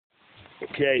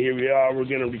Okay, here we are. We're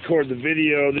going to record the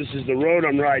video. This is the road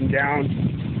I'm riding down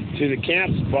to the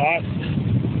camp spot.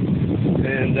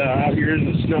 And out here in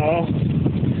the snow.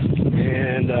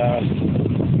 And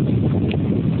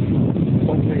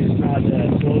hopefully it's not a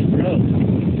closed road.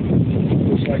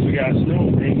 Looks like we got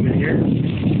snow hanging here.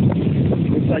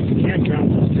 Looks like the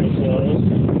campgrounds are still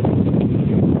closed.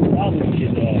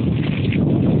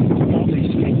 Probably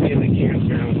sneak in the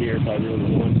campground here if I really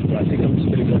want to. But I think I'm just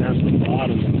going to go down to the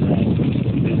bottom and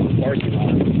the parking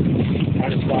lot.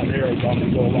 Find a spot there. I'm going to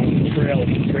go along the trail.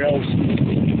 If the trail's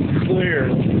clear,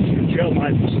 the trail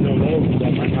might be snowed over, so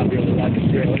I might not be able to ride the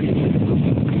trail anyway.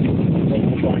 But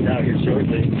we'll find out here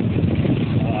shortly.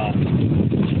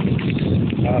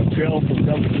 Trail from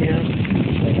Delta Camp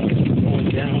going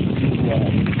down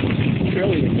to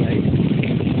Trillium Lake.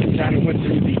 Kind of went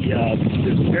through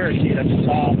this barricade at the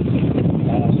top.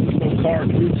 No car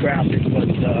through traffic, but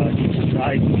you can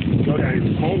ride, go down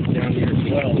to homes down here as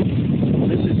well.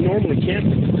 This is normally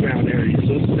campground area,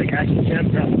 so this is like actual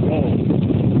campground road.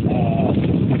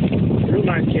 Real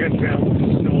nice campground with the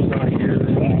snows on here. A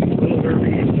little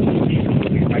early in the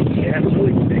season. Like they have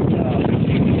really big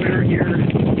winter here,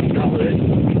 solid,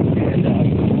 and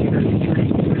winter's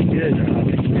pretty good.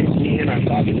 They skiing. I'm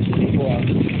talking to some people.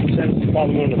 Said it's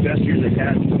probably one of the best years they've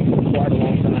had in quite a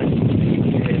long time.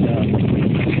 And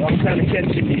well, I'm kind of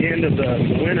catching the end of the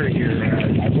winter here.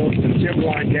 I rode the timber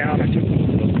line down. I took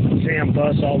the Sam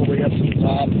bus all the way up to the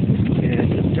top,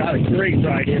 and got a great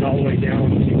ride in all the way down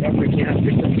to Government Camp.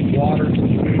 Picked up some water,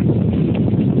 some food,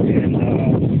 and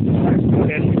I go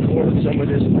ahead and record some of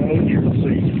this road here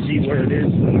so you can see where it is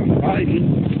that I'm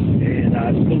riding. And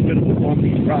it's a little bit of a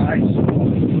bumpy ride, so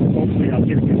hopefully I'll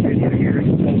get a good video here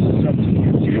and post this up to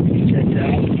YouTube. You can check it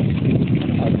out.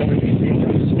 I'm starting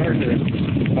to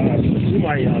do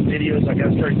my videos. I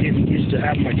got to start getting used to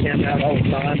having my camera out all the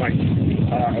time.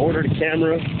 I ordered a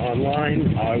camera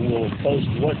online. I will post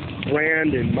what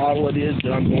brand and model it is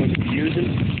that I'm going to be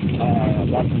using. I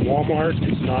bought from Walmart.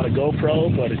 It's not a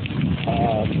GoPro, but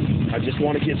I just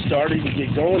want to get started and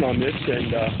get going on this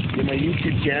and get my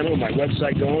YouTube channel, my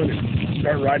website going, and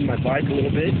start riding my bike a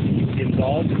little bit, get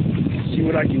involved, see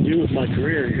what I can do with my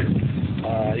career here.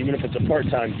 Even if it's a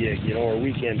part-time gig, you know, or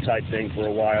weekend type thing for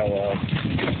a while.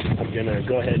 I'm going to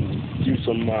go ahead and do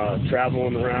some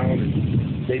traveling around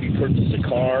and maybe purchase a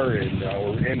car and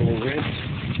or rent.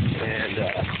 And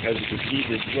as you can see,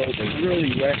 this road is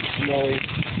really wet, snowy.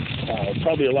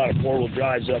 Probably a lot of four-wheel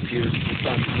drives up here this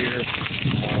time of year.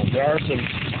 There are some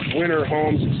winter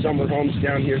homes and summer homes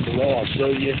down here below. I'll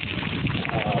show you.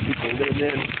 People live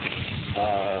in.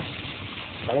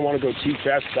 I don't want to go too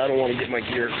fast because I don't want to get my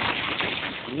gear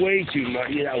way too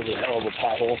muddy. That was a hell of a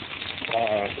pothole.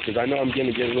 Because I know I'm going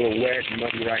to get a little wet and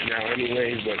muddy right now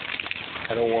anyway, but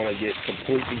I don't want to get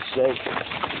completely soaked.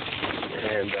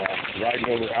 And riding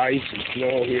over ice and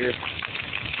snow here.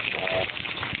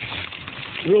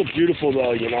 Real beautiful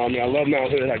though, you know. I mean, I love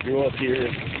Mount Hood. I grew up here,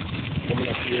 coming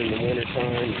up here in the winter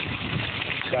time,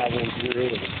 traveling through.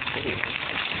 And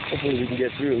hopefully we can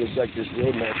get through. It looks like this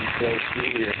road might be closed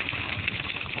through here.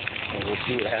 And we'll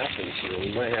see what happens here.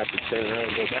 We might have to turn around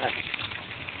and go back.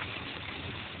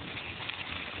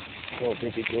 I don't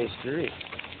think it goes through.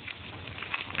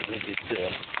 I think it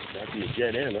might be a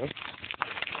dead end, huh?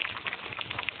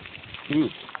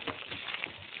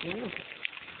 Yeah.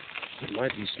 It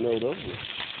might be snowed over.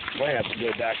 Might have to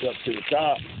go back up to the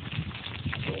top.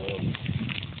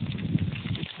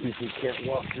 See if we can't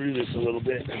walk through this a little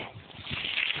bit.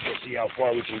 Let's see how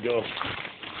far we can go.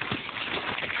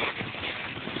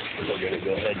 We're going to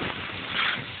go ahead and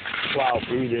plow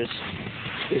through this.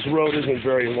 This road isn't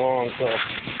very long, so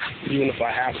even if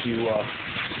I have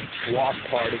to walk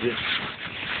part of it,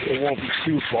 it won't be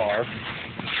too far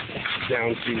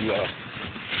down to the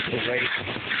lake.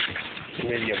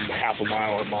 Maybe a half a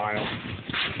mile or a mile.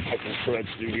 I can trudge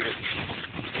through here.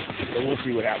 So we'll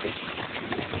see what happens.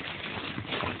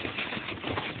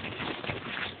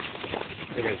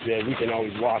 Like I said, we can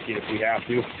always walk it if we have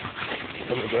to.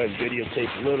 I'm going to go ahead and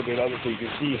videotape a little bit of it so you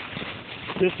can see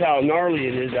just how gnarly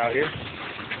it is out here.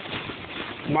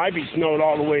 It might be snowed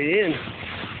all the way in,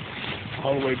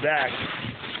 all the way back.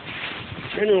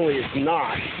 Generally it's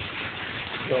not.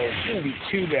 So it shouldn't be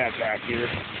too bad back here.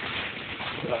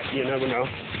 But you never know.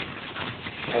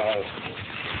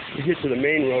 To get to the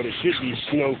main road, it should be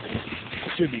snow.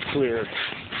 It should be clear.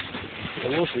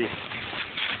 And we'll see.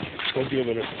 We'll give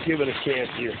it a chance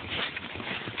here.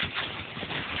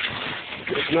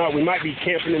 If not, we might be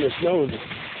camping in the snow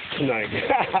tonight.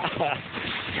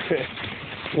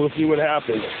 We'll see what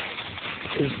happens.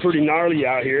 It's pretty gnarly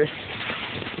out here.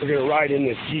 We're gonna ride in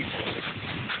this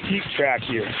Jeep track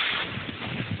here.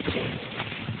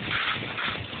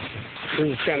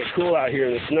 This is kind of cool out here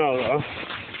in the snow, though.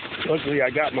 Luckily,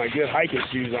 I got my good hiking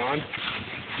shoes on.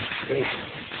 And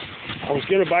I was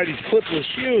going to buy these clipless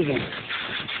shoes, and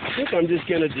I think I'm just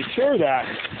going to deter that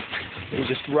and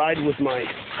just ride with my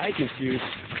hiking shoes.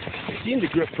 They seem to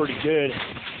grip pretty good.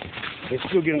 They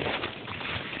still get an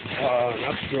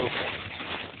upstroke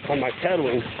on my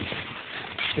pedaling,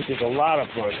 which is a lot of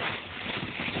fun.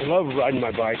 I love riding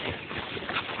my bike,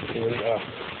 and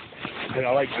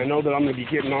I know that I'm going to be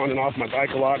getting on and off my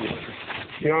bike a lot. And to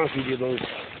be honest with you, those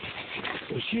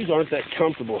shoes aren't that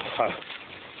comfortable.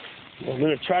 I'm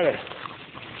going to try to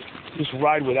just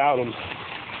ride without them.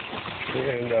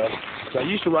 And I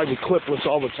used to ride with clipless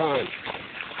all the time,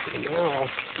 and now I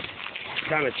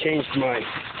kind of changed my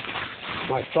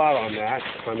thought on that.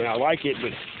 I mean, I like it,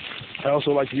 but I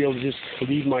also like to be able to just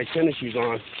leave my tennis shoes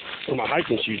on or my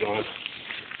hiking shoes on,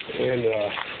 and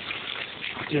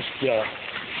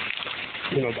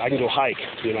I can go hike.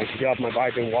 I can get off my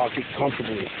bike and walk it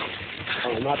comfortably.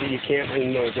 Not that you can't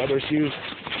in those other shoes,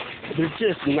 but they're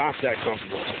just not that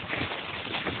comfortable.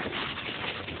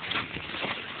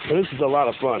 But this is a lot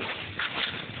of fun.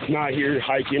 I'm not here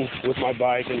hiking with my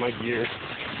bike and my gear.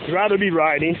 I'd rather be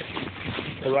riding.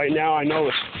 But right now, I know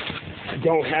I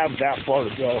don't have that far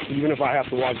to go. Even if I have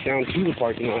to walk down to the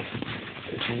parking lot,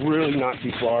 it's really not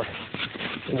too far.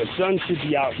 And the sun should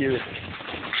be out here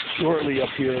shortly up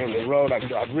here on the road.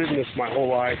 I've ridden this my whole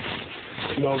life.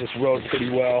 I know this road pretty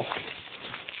well.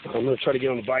 I'm going to try to get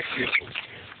on the bike here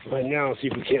right now and see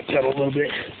if we can't pedal a little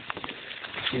bit.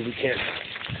 See if we can't.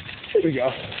 There we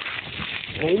go.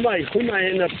 Well, we might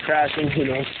end up crashing, who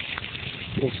knows.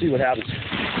 We'll see what happens.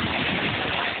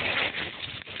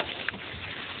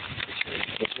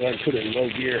 Let's go ahead and put it in low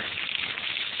gear.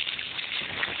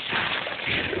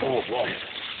 Oh boy.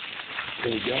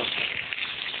 There we go.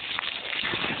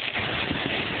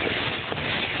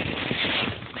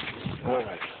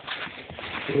 Alright.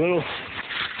 A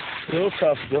little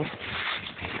tough still.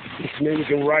 Maybe we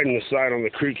can ride on the side on the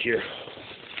creek here.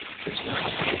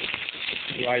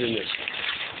 Ride in this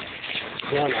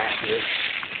run off here.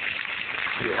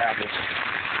 See what happens.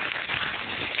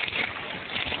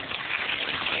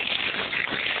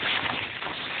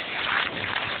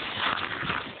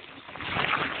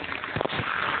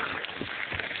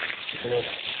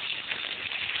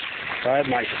 If I had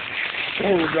my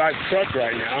four-wheel drive truck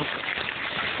right now,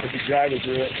 I'd be driving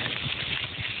through it.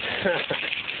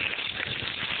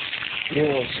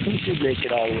 We should make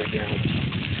it all the way down.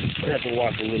 I have to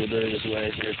walk a little bit of this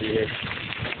way here through here.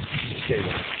 Okay,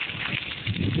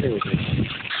 there we go.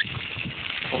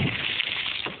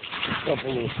 A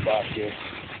couple little spots here.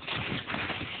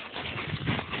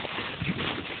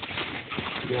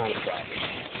 Not a problem.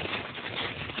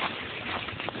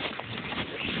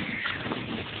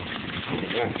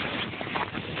 Right.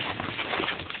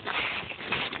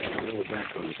 Got a little back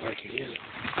on the bike again.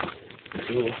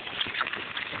 Cool.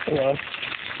 Hello.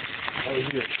 How are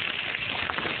you?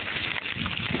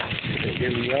 And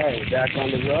here we are, we're back on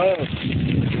the road.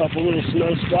 A couple little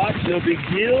snow spots, no big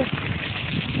deal.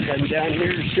 Heading down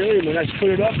here to show you, but let's put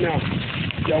it up now.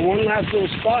 Got one last little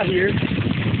spot here.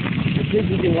 I think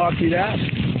we can walk through that.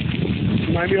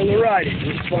 We might be able to ride it.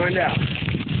 Let's find out.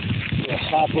 We'll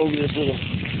hop over this little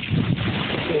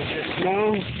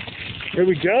snow. Here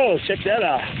we go. Check that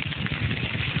out.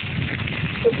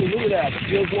 Look at that. It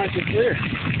feels nice and clear.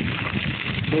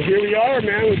 Well, here we are,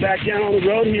 man. We're back down on the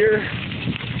road here.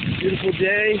 Beautiful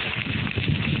day.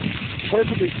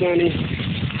 Perfectly sunny.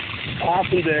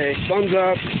 Awesome day. Thumbs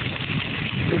up.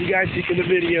 What do you guys think of the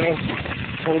video?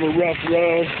 Kind of a rough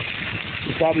road.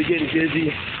 We're probably getting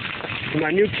busy. And my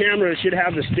new camera should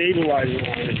have the stabilizer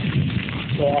on it.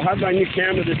 So I'll have my new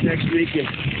camera this next week, and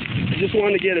I just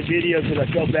wanted to get a video because I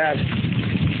felt bad.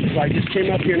 If I just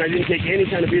came up here and I didn't take any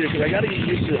kind of video, because I got to get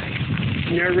used to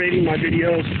narrating my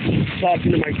videos,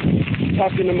 talking to my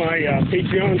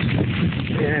Patreons,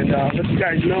 and let you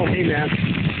guys know, hey man,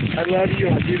 I love you.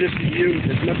 I do this for you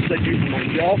as much as I do for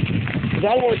myself, because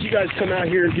I want you guys to come out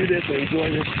here and do this and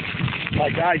enjoy this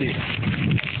like I do.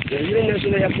 You don't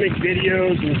necessarily have to make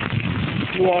videos and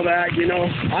do all that.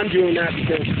 I'm doing that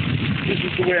because this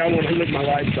is the way I want to live my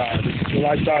lifestyle. This is the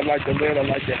lifestyle I like to live. I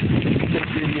like to make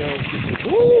videos.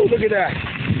 Woo! Look at that.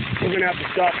 We're going to have to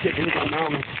stop taking a look at the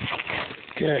mountain.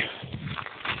 Okay.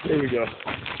 There we go.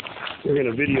 We're going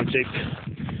to videotape.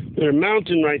 There's a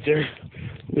mountain right there.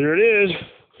 There it is.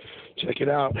 Check it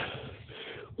out.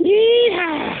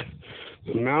 Yeehaw!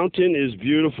 The mountain is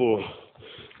beautiful.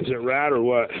 Is it rad or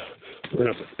what? We're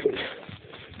going to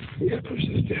have to push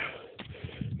this down.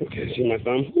 Okay, see my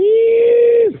thumb?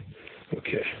 Woo!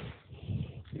 Okay.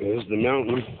 There's the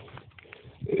mountain.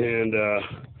 And,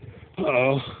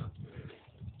 uh-oh.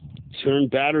 Turn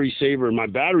battery saver. My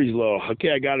battery's low.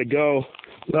 Okay, I gotta go.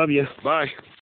 Love you. Bye.